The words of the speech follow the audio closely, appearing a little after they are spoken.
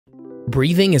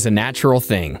Breathing is a natural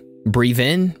thing. Breathe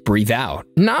in, breathe out.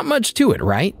 Not much to it,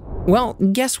 right? Well,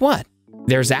 guess what?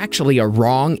 There's actually a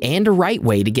wrong and a right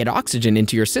way to get oxygen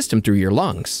into your system through your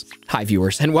lungs. Hi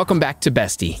viewers, and welcome back to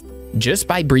Bestie. Just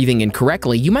by breathing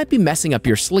incorrectly, you might be messing up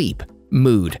your sleep,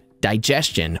 mood,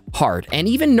 digestion, heart, and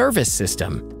even nervous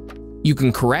system. You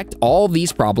can correct all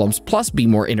these problems plus be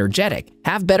more energetic,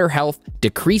 have better health,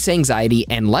 decrease anxiety,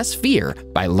 and less fear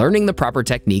by learning the proper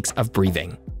techniques of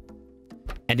breathing.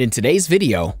 And in today's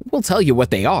video, we'll tell you what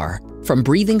they are. From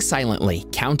breathing silently,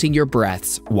 counting your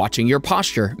breaths, watching your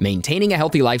posture, maintaining a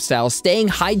healthy lifestyle, staying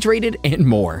hydrated, and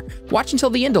more. Watch until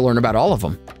the end to learn about all of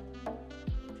them.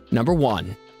 Number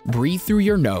 1. Breathe through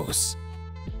your nose.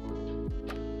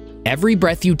 Every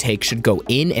breath you take should go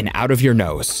in and out of your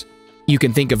nose. You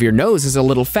can think of your nose as a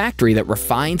little factory that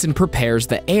refines and prepares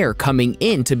the air coming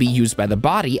in to be used by the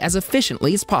body as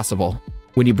efficiently as possible.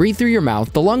 When you breathe through your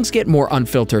mouth, the lungs get more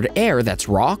unfiltered air that's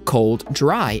raw, cold,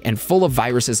 dry, and full of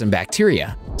viruses and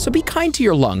bacteria. So be kind to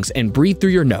your lungs and breathe through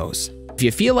your nose. If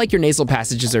you feel like your nasal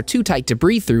passages are too tight to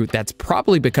breathe through, that's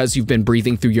probably because you've been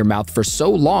breathing through your mouth for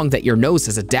so long that your nose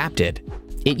has adapted.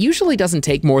 It usually doesn't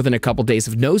take more than a couple days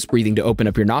of nose breathing to open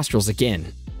up your nostrils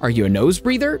again. Are you a nose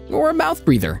breather or a mouth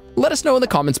breather? Let us know in the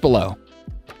comments below.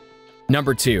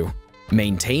 Number 2.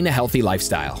 Maintain a healthy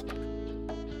lifestyle.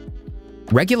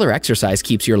 Regular exercise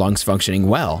keeps your lungs functioning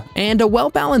well, and a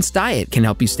well-balanced diet can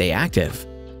help you stay active.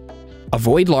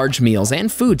 Avoid large meals and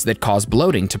foods that cause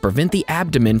bloating to prevent the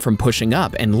abdomen from pushing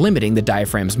up and limiting the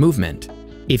diaphragm's movement.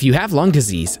 If you have lung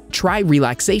disease, try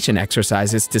relaxation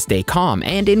exercises to stay calm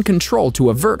and in control to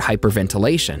avert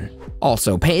hyperventilation.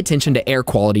 Also, pay attention to air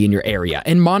quality in your area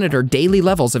and monitor daily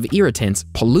levels of irritants,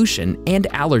 pollution, and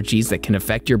allergies that can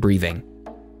affect your breathing.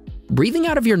 Breathing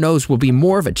out of your nose will be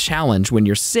more of a challenge when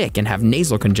you're sick and have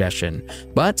nasal congestion,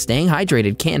 but staying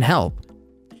hydrated can help.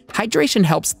 Hydration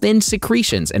helps thin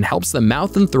secretions and helps the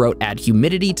mouth and throat add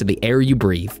humidity to the air you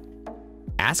breathe.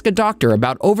 Ask a doctor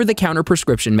about over-the-counter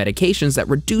prescription medications that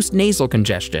reduce nasal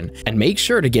congestion, and make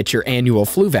sure to get your annual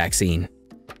flu vaccine.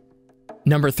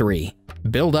 Number 3.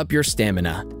 Build up your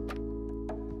stamina.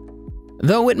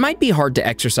 Though it might be hard to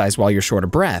exercise while you're short of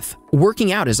breath,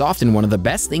 working out is often one of the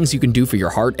best things you can do for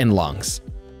your heart and lungs.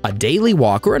 A daily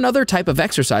walk or another type of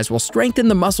exercise will strengthen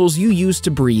the muscles you use to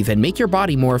breathe and make your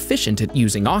body more efficient at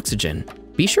using oxygen.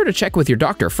 Be sure to check with your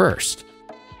doctor first.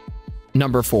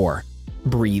 Number 4.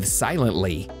 Breathe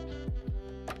silently.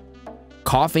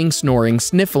 Coughing, snoring,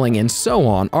 sniffling, and so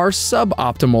on are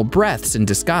suboptimal breaths in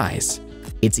disguise.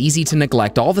 It's easy to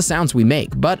neglect all the sounds we make,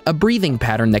 but a breathing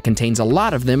pattern that contains a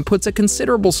lot of them puts a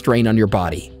considerable strain on your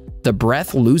body. The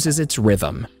breath loses its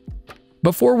rhythm.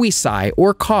 Before we sigh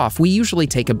or cough, we usually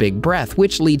take a big breath,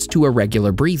 which leads to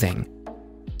irregular breathing.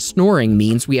 Snoring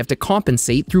means we have to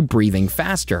compensate through breathing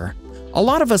faster. A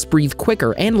lot of us breathe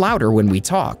quicker and louder when we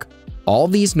talk. All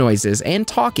these noises and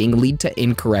talking lead to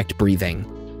incorrect breathing.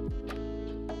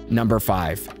 Number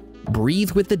 5.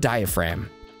 Breathe with the diaphragm.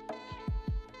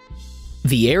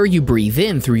 The air you breathe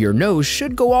in through your nose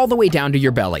should go all the way down to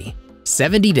your belly.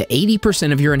 70 to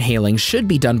 80% of your inhaling should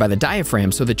be done by the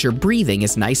diaphragm so that your breathing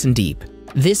is nice and deep.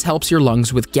 This helps your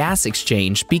lungs with gas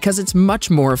exchange because it's much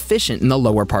more efficient in the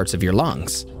lower parts of your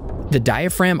lungs. The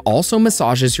diaphragm also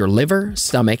massages your liver,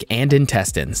 stomach, and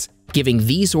intestines, giving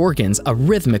these organs a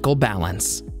rhythmical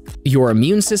balance. Your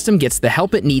immune system gets the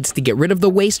help it needs to get rid of the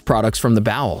waste products from the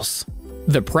bowels.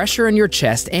 The pressure in your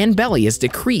chest and belly is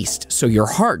decreased, so your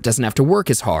heart doesn't have to work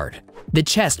as hard. The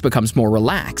chest becomes more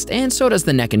relaxed, and so does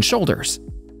the neck and shoulders.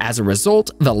 As a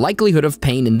result, the likelihood of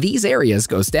pain in these areas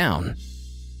goes down.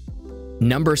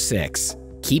 Number 6.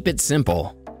 Keep it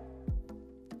simple.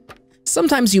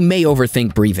 Sometimes you may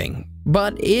overthink breathing,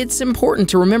 but it's important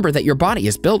to remember that your body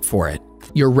is built for it.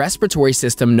 Your respiratory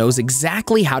system knows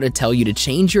exactly how to tell you to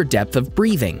change your depth of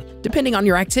breathing, depending on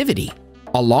your activity.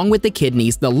 Along with the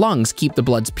kidneys, the lungs keep the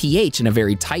blood's pH in a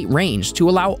very tight range to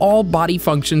allow all body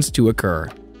functions to occur.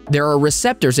 There are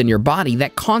receptors in your body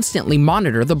that constantly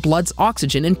monitor the blood's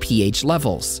oxygen and pH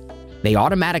levels. They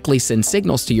automatically send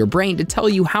signals to your brain to tell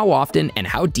you how often and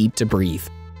how deep to breathe.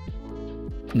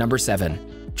 Number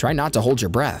 7. Try not to hold your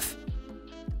breath.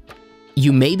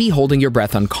 You may be holding your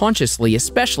breath unconsciously,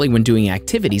 especially when doing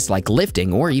activities like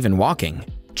lifting or even walking.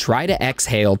 Try to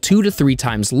exhale 2 to 3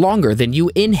 times longer than you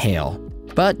inhale,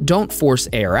 but don't force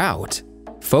air out.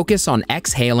 Focus on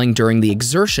exhaling during the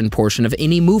exertion portion of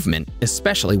any movement,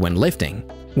 especially when lifting.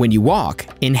 When you walk,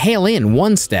 inhale in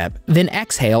 1 step, then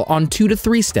exhale on 2 to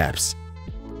 3 steps.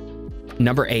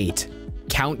 Number 8.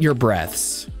 Count your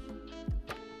breaths.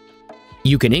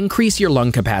 You can increase your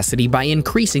lung capacity by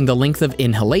increasing the length of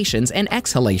inhalations and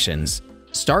exhalations.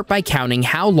 Start by counting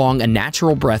how long a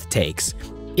natural breath takes.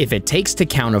 If it takes to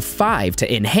count of 5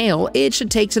 to inhale, it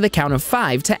should take to the count of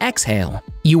 5 to exhale.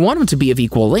 You want them to be of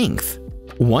equal length.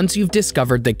 Once you've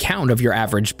discovered the count of your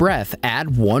average breath,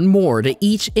 add one more to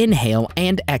each inhale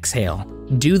and exhale.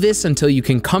 Do this until you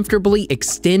can comfortably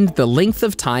extend the length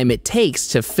of time it takes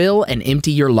to fill and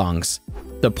empty your lungs.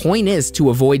 The point is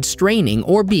to avoid straining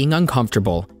or being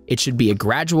uncomfortable. It should be a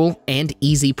gradual and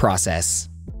easy process.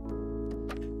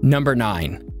 Number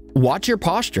 9. Watch your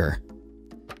posture.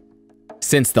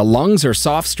 Since the lungs are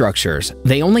soft structures,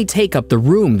 they only take up the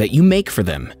room that you make for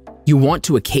them. You want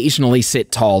to occasionally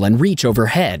sit tall and reach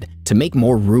overhead to make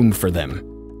more room for them.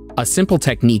 A simple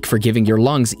technique for giving your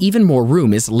lungs even more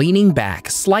room is leaning back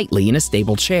slightly in a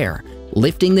stable chair,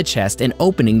 lifting the chest and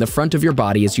opening the front of your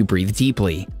body as you breathe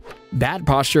deeply. Bad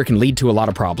posture can lead to a lot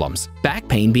of problems, back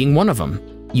pain being one of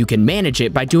them. You can manage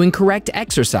it by doing correct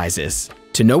exercises.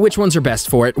 To know which ones are best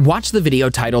for it, watch the video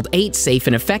titled 8 Safe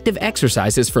and Effective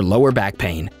Exercises for Lower Back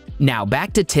Pain. Now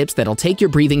back to tips that'll take your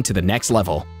breathing to the next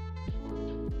level.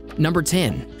 Number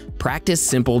 10. Practice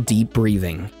simple deep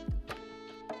breathing.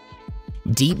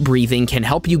 Deep breathing can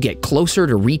help you get closer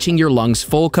to reaching your lungs'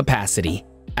 full capacity.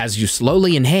 As you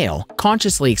slowly inhale,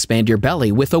 consciously expand your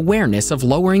belly with awareness of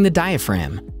lowering the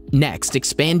diaphragm. Next,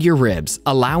 expand your ribs,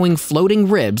 allowing floating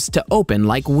ribs to open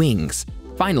like wings.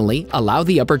 Finally, allow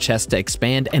the upper chest to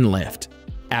expand and lift.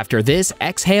 After this,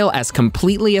 exhale as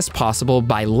completely as possible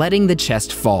by letting the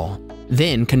chest fall.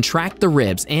 Then contract the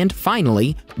ribs and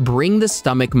finally, bring the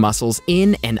stomach muscles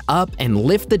in and up and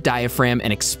lift the diaphragm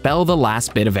and expel the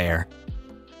last bit of air.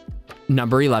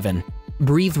 Number 11.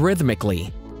 Breathe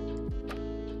rhythmically.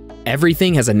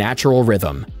 Everything has a natural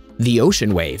rhythm. The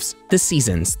ocean waves, the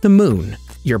seasons, the moon.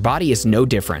 Your body is no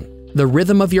different. The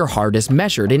rhythm of your heart is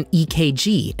measured in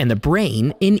EKG and the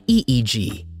brain in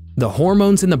EEG. The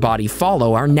hormones in the body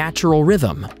follow our natural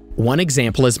rhythm. One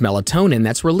example is melatonin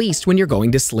that's released when you're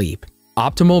going to sleep.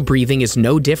 Optimal breathing is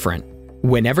no different.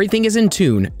 When everything is in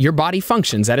tune, your body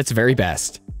functions at its very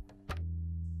best.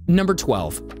 Number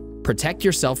 12. Protect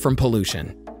yourself from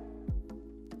pollution.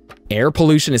 Air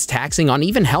pollution is taxing on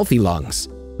even healthy lungs.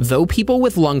 Though people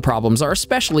with lung problems are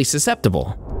especially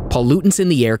susceptible, pollutants in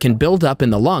the air can build up in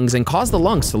the lungs and cause the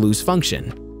lungs to lose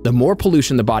function. The more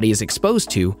pollution the body is exposed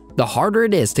to, the harder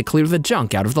it is to clear the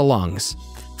junk out of the lungs.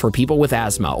 For people with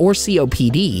asthma or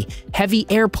COPD, heavy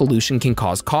air pollution can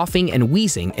cause coughing and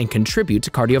wheezing and contribute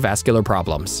to cardiovascular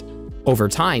problems. Over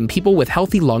time, people with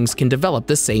healthy lungs can develop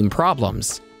the same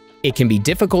problems. It can be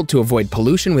difficult to avoid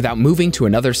pollution without moving to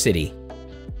another city.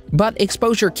 But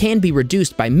exposure can be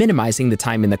reduced by minimizing the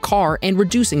time in the car and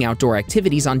reducing outdoor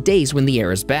activities on days when the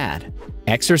air is bad.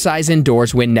 Exercise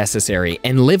indoors when necessary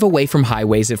and live away from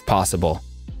highways if possible.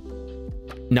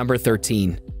 Number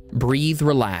 13. Breathe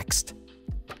relaxed.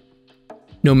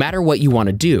 No matter what you want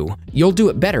to do, you'll do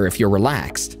it better if you're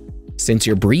relaxed. Since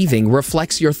your breathing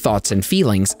reflects your thoughts and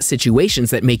feelings, situations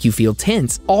that make you feel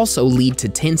tense also lead to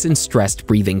tense and stressed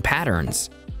breathing patterns.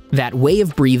 That way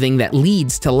of breathing that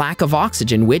leads to lack of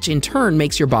oxygen, which in turn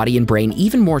makes your body and brain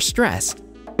even more stressed.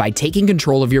 By taking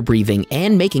control of your breathing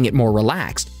and making it more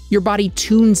relaxed, your body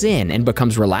tunes in and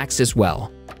becomes relaxed as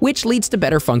well, which leads to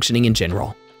better functioning in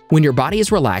general. When your body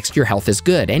is relaxed, your health is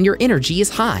good and your energy is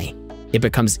high. It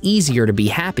becomes easier to be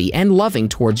happy and loving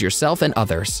towards yourself and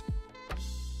others.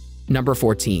 Number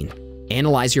 14.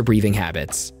 Analyze your breathing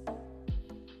habits.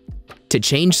 To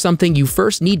change something, you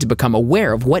first need to become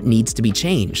aware of what needs to be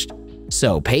changed.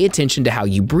 So pay attention to how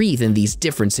you breathe in these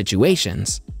different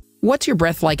situations. What's your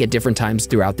breath like at different times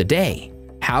throughout the day?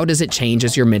 How does it change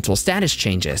as your mental status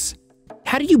changes?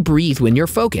 How do you breathe when you're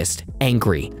focused,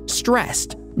 angry,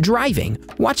 stressed, driving,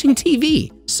 watching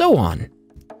TV, so on?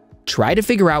 Try to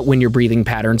figure out when your breathing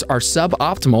patterns are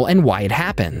suboptimal and why it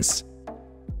happens.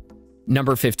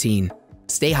 Number 15.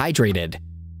 Stay hydrated.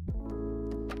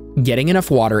 Getting enough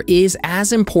water is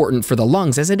as important for the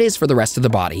lungs as it is for the rest of the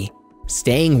body.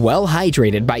 Staying well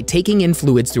hydrated by taking in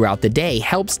fluids throughout the day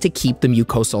helps to keep the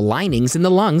mucosal linings in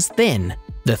the lungs thin.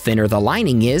 The thinner the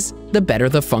lining is, the better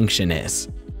the function is.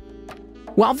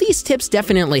 While these tips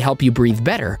definitely help you breathe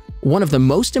better, one of the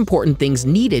most important things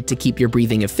needed to keep your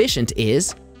breathing efficient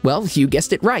is, well, you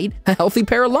guessed it right, a healthy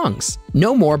pair of lungs.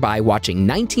 Know more by watching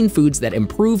 19 foods that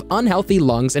improve unhealthy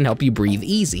lungs and help you breathe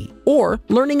easy, or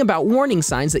learning about warning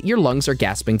signs that your lungs are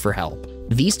gasping for help.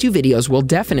 These 2 videos will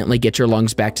definitely get your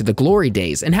lungs back to the glory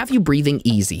days and have you breathing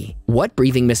easy. What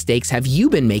breathing mistakes have you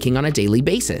been making on a daily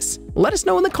basis? Let us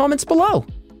know in the comments below.